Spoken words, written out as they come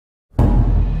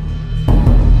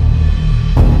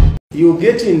you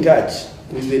get in touch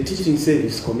with the Teaching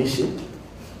Service Commission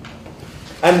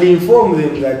and inform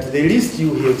them that the list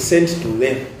you have sent to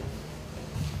them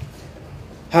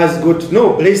has got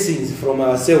no blessings from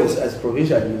ourselves as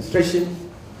provincial administration,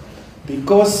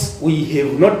 because we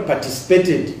have not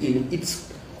participated in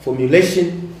its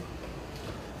formulation.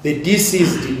 The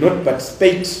DCs did not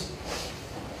participate.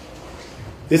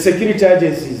 The security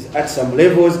agencies at some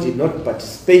levels did not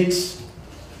participate.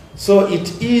 So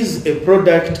it is a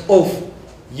product of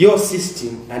your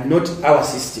system and not our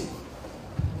system.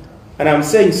 And I'm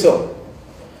saying so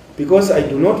because I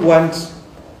do not want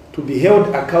to be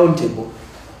held accountable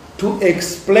to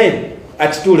explain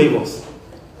at two levels.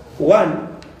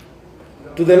 One,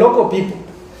 to the local people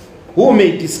who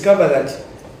may discover that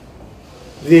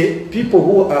the people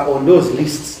who are on those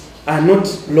lists are not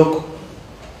local.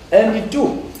 And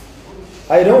two,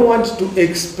 I don't want to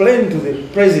explain to the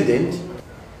president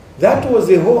that was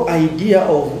the whole idea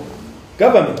of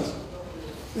government.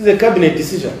 This is a cabinet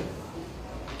decision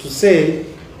to say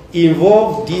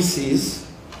involve DCs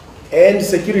and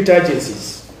security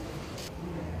agencies.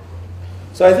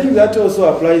 So I think that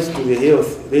also applies to the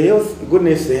health. The health,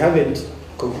 goodness, they haven't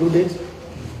concluded.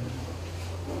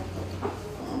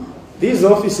 These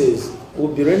offices will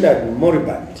be rendered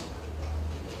moribund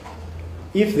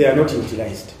if they are not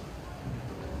utilized.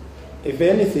 If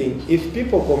anything, if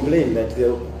people complain that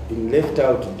they've been left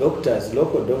out, doctors,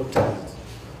 local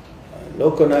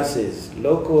nurses,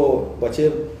 local,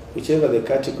 whichever the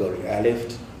category are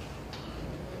left,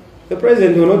 the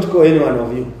president will not call any one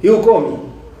of you. He will call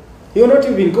me. He will not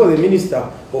even call the Minister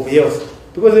of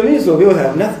Health, because the Minister of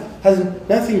Health has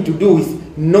nothing to do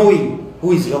with knowing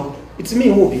who is local. It's me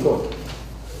who will be called.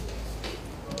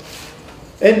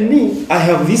 And me, I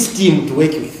have this team to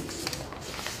work with.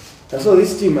 And so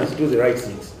this team must do the right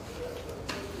thing.